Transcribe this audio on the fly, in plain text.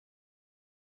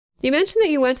You mentioned that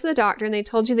you went to the doctor and they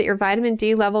told you that your vitamin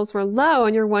D levels were low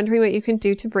and you're wondering what you can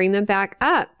do to bring them back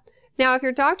up. Now, if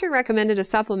your doctor recommended a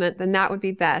supplement, then that would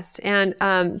be best. And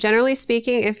generally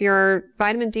speaking, if your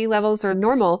vitamin D levels are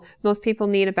normal, most people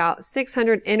need about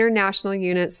 600 international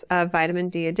units of vitamin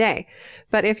D a day.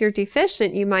 But if you're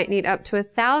deficient, you might need up to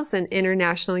 1,000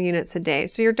 international units a day.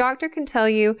 So your doctor can tell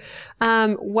you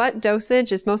what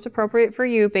dosage is most appropriate for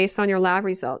you based on your lab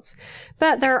results.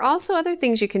 But there are also other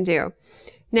things you can do.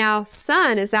 Now,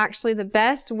 sun is actually the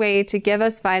best way to give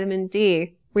us vitamin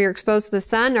D. We are exposed to the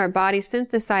sun, our body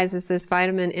synthesizes this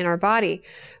vitamin in our body.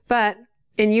 But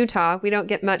in Utah, we don't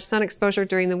get much sun exposure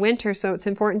during the winter, so it's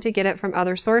important to get it from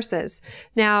other sources.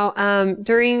 Now,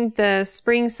 during the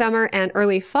spring, summer, and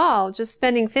early fall, just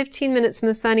spending 15 minutes in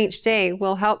the sun each day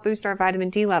will help boost our vitamin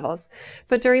D levels.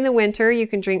 But during the winter, you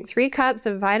can drink 3 cups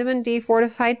of vitamin D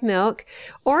fortified milk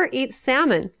or eat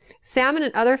salmon. Salmon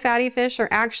and other fatty fish are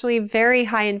actually very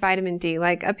high in vitamin D.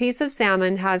 Like a piece of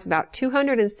salmon has about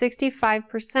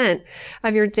 265%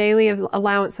 of your daily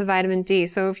allowance of vitamin D.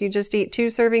 So if you just eat 2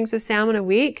 servings of salmon a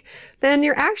week, then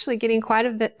you're actually getting quite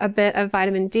a bit of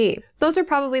vitamin D. Those are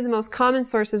probably the most common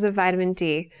sources of vitamin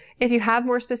D. If you have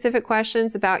more specific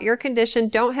questions about your condition,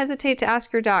 don't hesitate to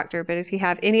ask your doctor. But if you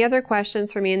have any other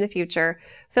questions for me in the future,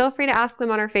 feel free to ask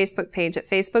them on our Facebook page at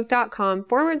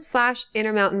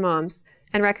facebook.com/InterMountainMoms.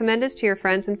 And recommend us to your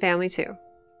friends and family too.